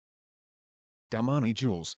Dhamani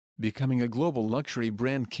Jewels, becoming a global luxury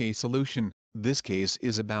brand. Case solution. This case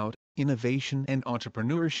is about innovation and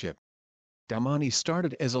entrepreneurship. Dhamani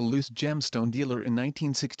started as a loose gemstone dealer in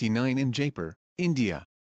 1969 in Jaipur, India.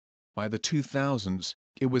 By the 2000s,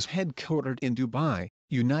 it was headquartered in Dubai,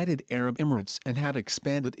 United Arab Emirates, and had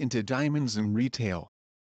expanded into diamonds and retail.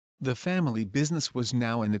 The family business was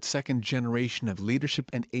now in its second generation of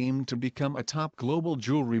leadership and aimed to become a top global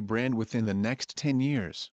jewelry brand within the next 10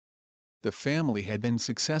 years. The family had been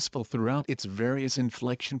successful throughout its various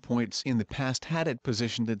inflection points in the past, had it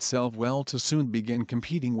positioned itself well to soon begin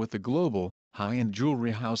competing with the global, high-end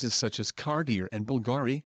jewelry houses such as Cartier and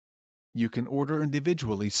Bulgari. You can order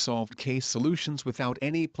individually solved case solutions without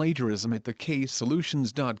any plagiarism at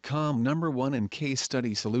thecasesolutions.com. Number 1 in Case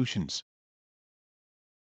Study Solutions.